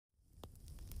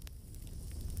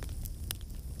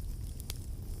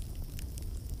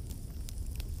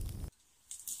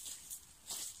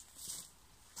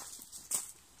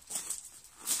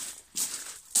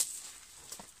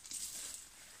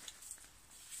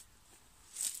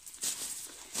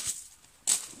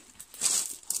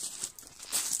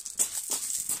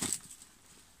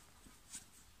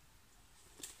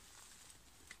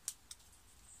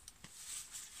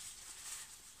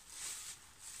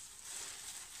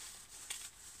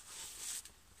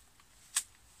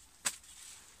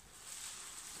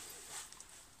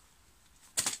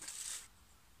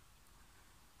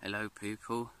Hello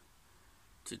people,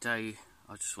 today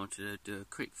I just wanted to do a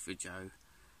quick video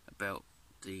about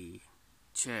the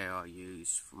chair I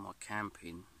use for my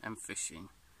camping and fishing.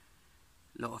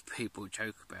 A lot of people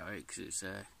joke about it because it's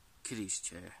a kiddie's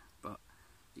chair, but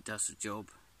it does the job.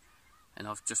 And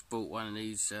I've just bought one of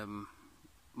these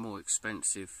more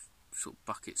expensive sort of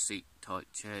bucket seat type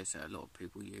chairs that a lot of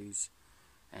people use,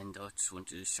 and I just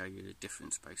wanted to show you the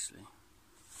difference basically.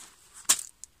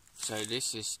 So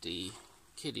this is the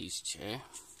kiddie's chair.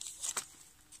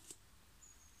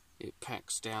 It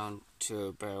packs down to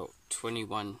about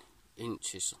 21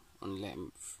 inches on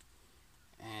length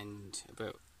and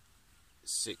about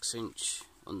 6 inch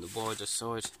on the wider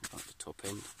side, like the top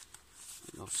end,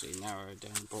 and obviously narrower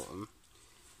down bottom.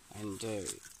 And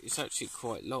it's actually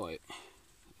quite light,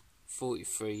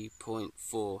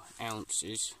 43.4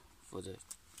 ounces for the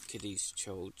kiddie's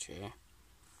child chair.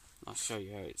 I'll show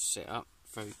you how it's set up,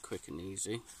 very quick and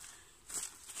easy.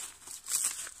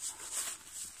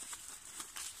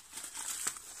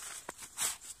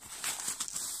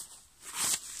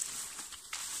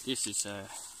 This is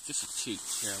just a cheap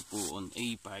chair I bought on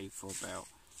eBay for about,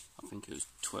 I think it was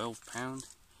 £12,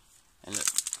 and look,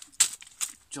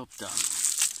 job done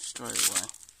straight away.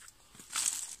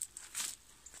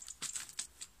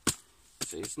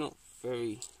 So it's not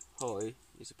very high,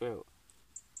 it's about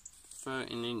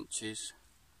 13 inches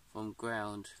from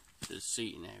ground to the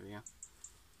seating area.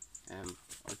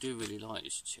 I do really like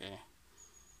this chair.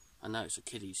 I know it's a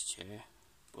kiddie's chair,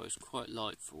 but it's quite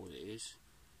light for what it is,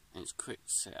 and it's quick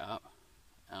to set up.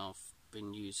 And I've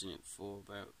been using it for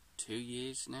about 2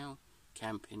 years now,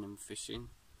 camping and fishing.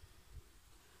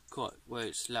 Quite where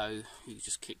it's low, you can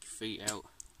just kick your feet out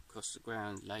across the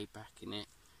ground, lay back in it.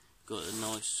 Got a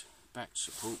nice back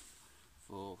support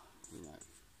for, you know,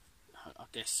 I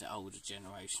guess the older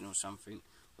generation or something.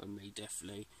 But me,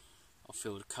 definitely, I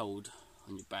feel the cold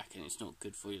on your back, and it's not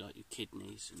good for you, like your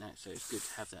kidneys and that. So it's good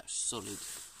to have that solid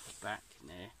back in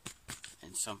there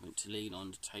and something to lean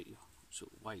on to take your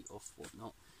sort of weight off,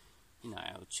 whatnot. You know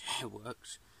how a chair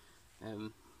works.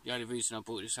 The only reason I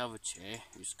bought this other chair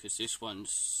is because this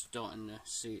one's starting to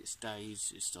see its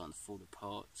days, it's starting to fall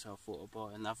apart, so I thought I'd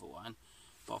buy another one.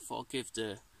 But I thought I'd give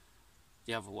the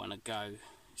other one a go.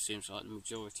 It seems like the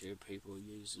majority of people are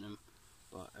using them,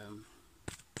 but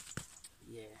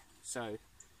yeah. So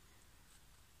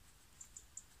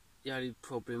the only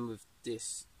problem with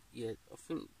this, I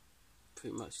think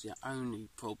pretty much the only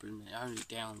problem, the only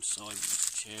downside of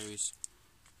this chair is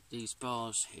these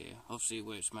bars here. Obviously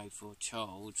where it's made for a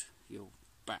child, your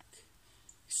back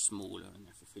is smaller and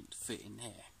everything to fit in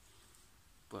there.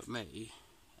 But me,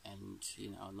 and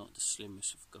you know, I'm not the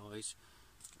slimmest of guys,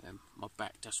 my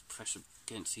back does press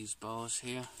against these bars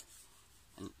here,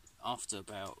 and after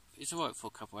about, it's alright for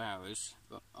a couple of hours,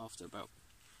 but after about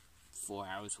 4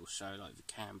 hours or so, like the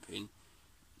camping,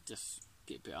 just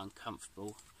get a bit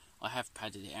uncomfortable. I have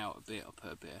padded it out a bit. I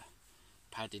put a bit of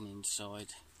padding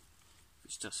inside,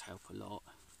 which does help a lot.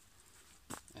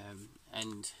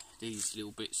 And these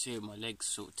little bits here, my legs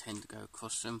sort of tend to go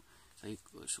across them, so you've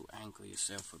got to sort of angle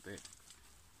yourself a bit.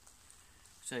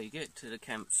 So you get to the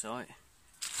campsite,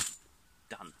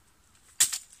 done,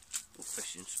 or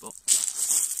fishing spot.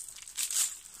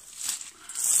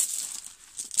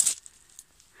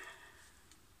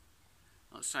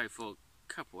 I'd say for a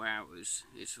couple hours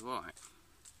it's alright,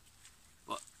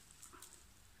 but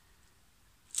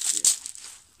yeah,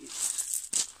 it's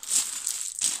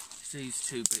these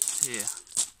two bits here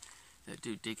that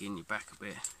do dig in your back a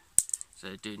bit, so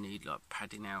they do need like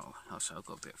padding out. Also I've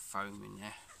got a bit of foam in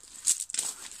there,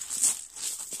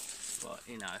 but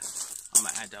you know, I'm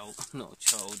an adult, not a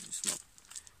child. It's not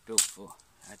built for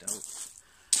adults.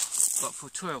 But for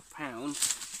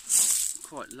 £12,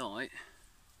 quite light.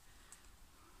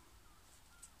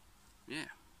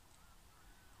 Yeah,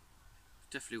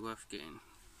 definitely worth getting.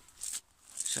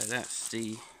 So that's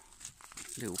the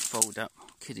little fold up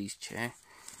kiddie's chair,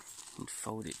 and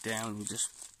fold it down and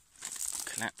just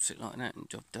collapse it like that and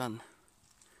job done.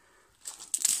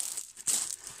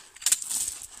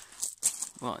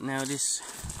 Right, now this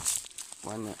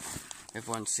one that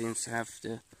everyone seems to have,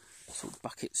 the sort of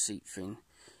bucket seat thing,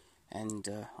 and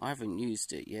I haven't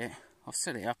used it yet. I've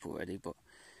set it up already, but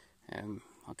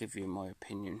I'll give you my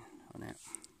opinion on it.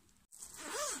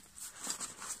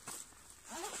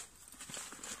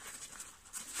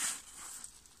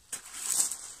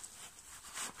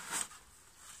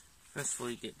 First of all,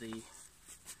 you get the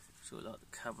sort of like the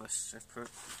cover separate,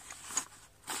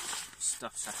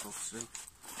 stuff sack obviously.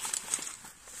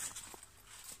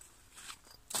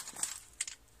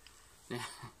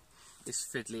 This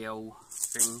fiddly old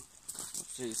thing,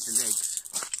 obviously it's the legs.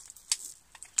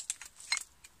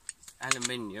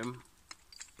 aluminium,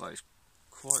 but it's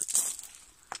quite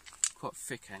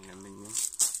thick aluminium.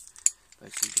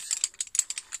 Basically,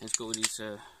 it's got all these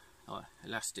like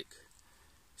elastic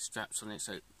straps on it,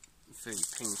 so it really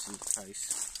pings in the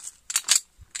face.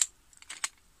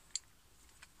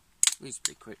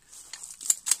 Reasonably quick.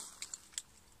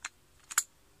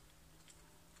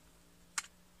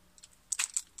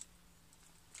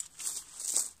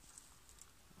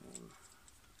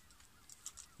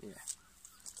 Yeah,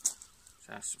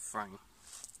 so that's the frame.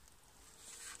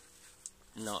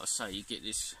 And like I say, you get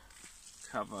this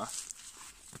cover.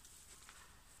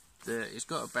 It's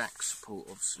got a back support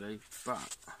obviously,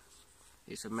 but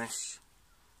it's a mesh.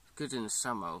 Good in the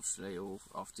summer obviously, or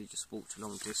after you just walked a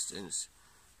long distance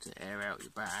to air out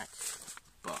your back,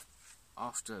 but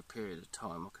after a period of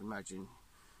time I can imagine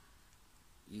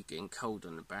you getting cold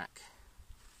on the back,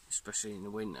 especially in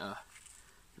the winter.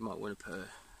 You might want to put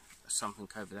something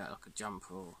over that, like a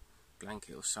jumper or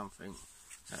blanket or something.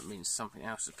 That means something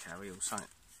else to carry, or something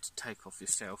to take off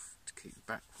yourself to keep your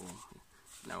back warm,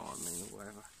 you know what I mean, or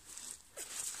whatever.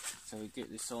 So we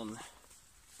get this on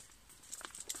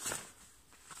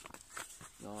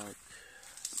like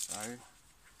so.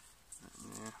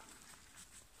 Yeah.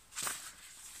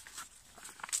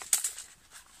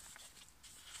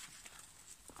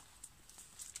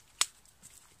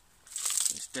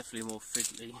 It's definitely more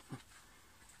fiddly.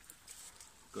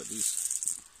 Got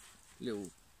these little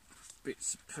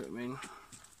bits to put them in.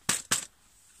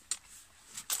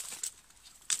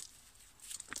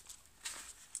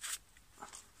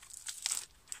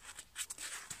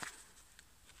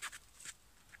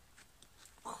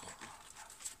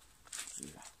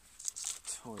 Yeah,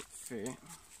 tight fit.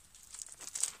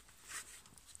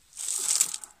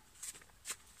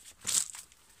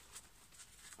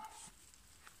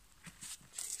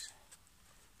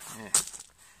 Yeah,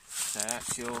 so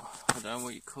that's your, I don't know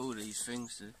what you call these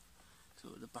things, the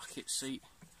sort of the bucket seat.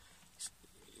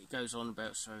 It goes on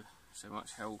about so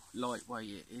much how lightweight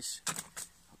it is.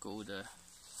 I've got all the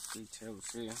details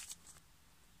here.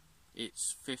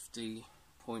 It's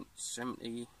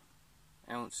 50.70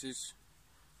 ounces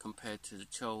compared to the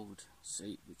child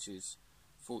seat, which is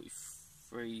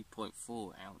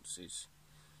 43.4 ounces.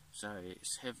 So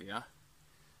it's heavier.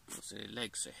 Also the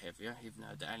legs are heavier, even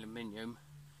though the aluminium,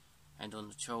 and on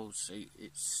the child seat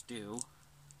it's steel,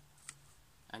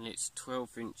 and it's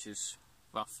 12 inches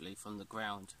roughly from the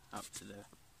ground up to the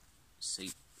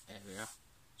seat area,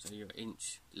 so you're an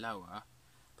inch lower.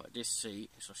 But this seat,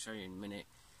 as I'll show you in a minute,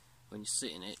 when you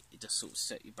sit in it, it does sort of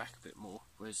set you back a bit more,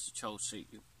 whereas the child seat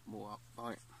you're more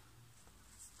upright.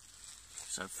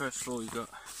 So first of all you've got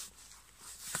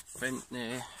vent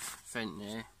there,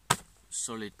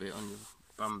 solid bit on your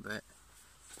bum bit,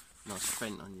 nice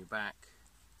vent on your back.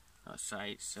 Like I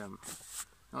say, it's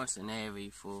nice and airy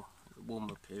for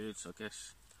warmer periods, I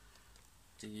guess.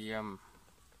 The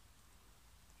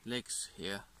legs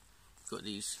here, got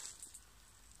these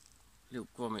little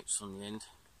grommets on the end.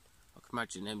 I can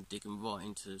imagine them digging right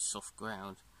into the soft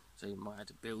ground, so you might have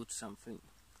to build something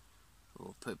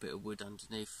or put a bit of wood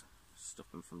underneath,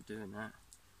 stop them from doing that.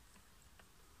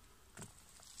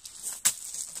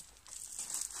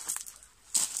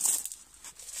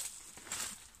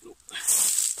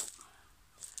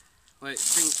 Well, it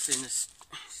sinks in the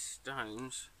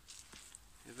stones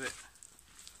a bit.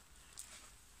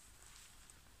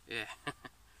 Yeah.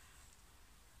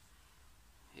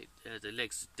 The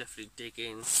legs definitely dig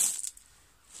in.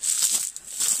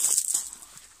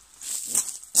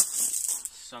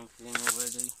 Sunk in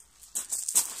already.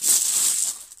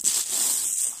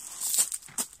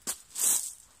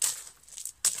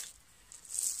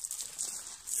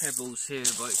 Pebbles here,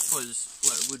 but I suppose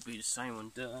well, it would be the same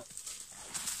on dirt.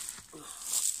 Yeah.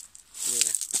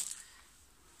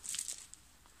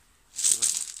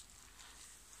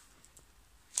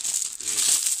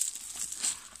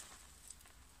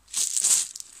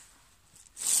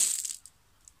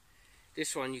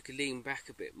 This one you can lean back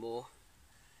a bit more,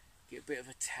 get a bit of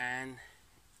a tan.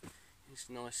 It's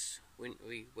nice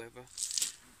wintry weather.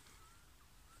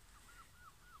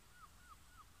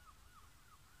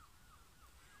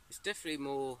 It's definitely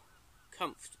more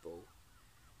comfortable.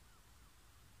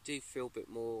 Do feel a bit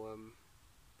more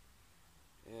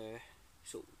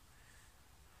sort of,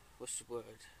 what's the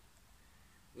word,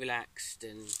 relaxed,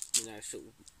 and you know, sort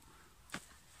of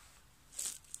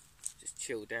just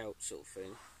chilled out sort of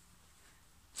thing.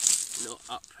 Not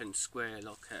up and square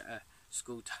like at a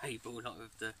school table like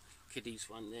with the kiddies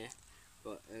one there,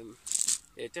 but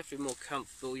yeah, definitely more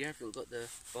comfortable. You haven't got the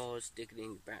bars digging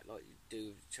in the back like you do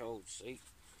with the child seat.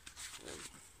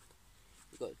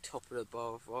 You've got the top of the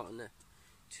bar right on the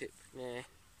tip there.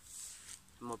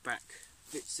 my back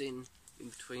fits in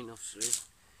between, obviously.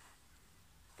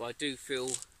 But I do feel,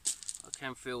 I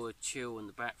can feel a chill on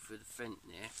the back through the vent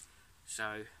there,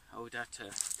 so I would have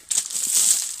to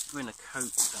bring a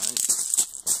coat down.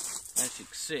 As you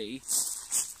can see,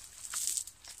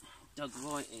 dug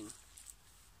right in.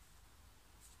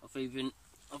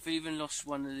 I've even lost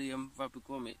one of the rubber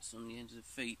grommets on the ends of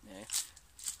the feet there.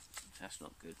 That's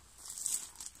not good.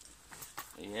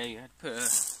 But yeah, you had to put a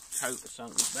coat or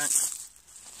something back.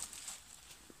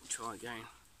 Try again.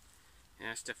 Yeah,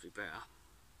 that's definitely better.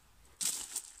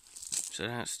 So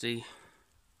that's the,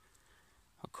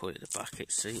 I'll call it the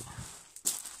bucket seat.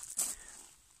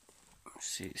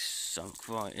 See, it's sunk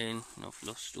right in, and I've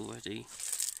lost already.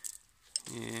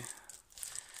 Yeah,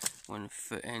 one of the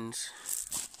foot ends.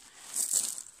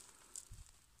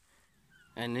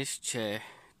 And this chair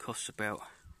costs about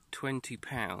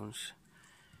 £20,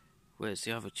 whereas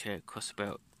the other chair costs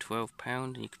about £12,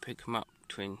 and you can pick them up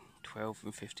between £12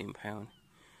 and £15.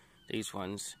 These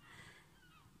ones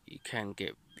you can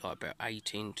get like about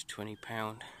 £18 to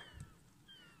 £20,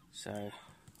 so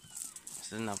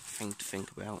that's another thing to think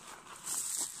about.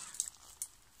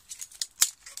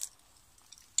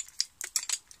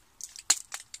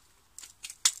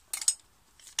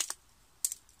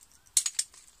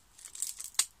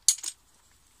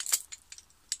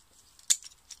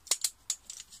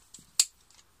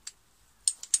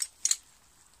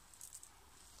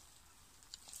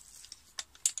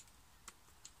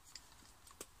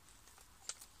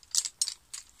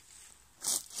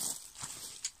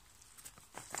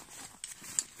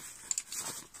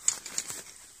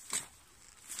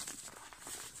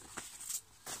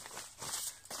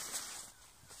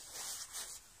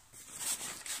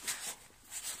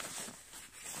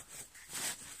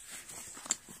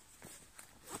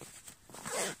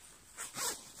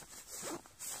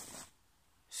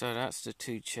 So that's the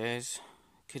two chairs,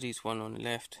 Kiddie's one on the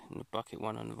left and the bucket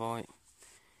one on the right.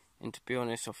 And to be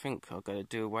honest, I think I've got to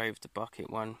do away with the bucket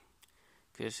one,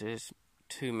 because there's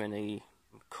too many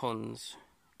cons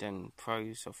than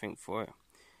pros, I think, for it.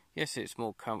 Yes, it's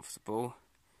more comfortable,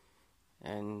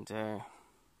 and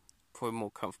probably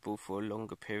more comfortable for a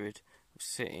longer period of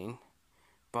sitting,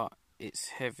 but it's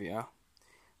heavier,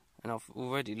 and I've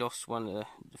already lost one of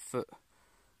the foot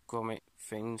grommet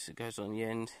things that goes on the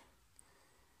end,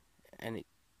 and it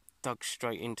dug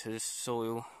straight into the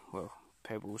soil, well,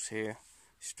 pebbles here,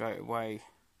 straight away,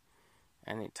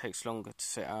 and it takes longer to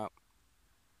set up.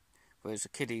 Whereas the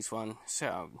Kiddie's one,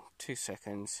 set up in 2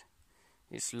 seconds,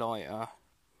 it's lighter,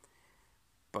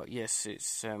 but yes,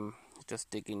 it's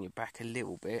just digging your back a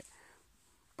little bit,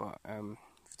 but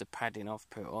with the padding I've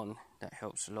put on, that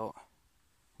helps a lot.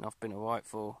 And I've been alright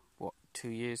for, what, 2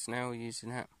 years now using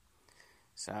that,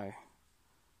 so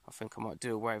I think I might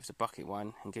do away with the bucket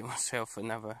one and get myself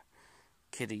another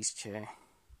Kiddie's chair.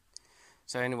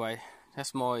 So anyway,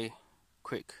 that's my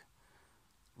quick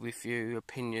review,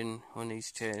 opinion on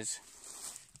these chairs.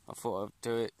 I thought I'd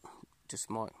do it, just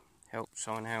might help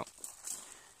someone out.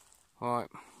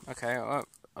 Alright, okay,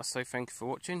 I'll say thank you for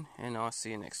watching, and I'll see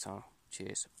you next time.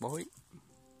 Cheers, bye.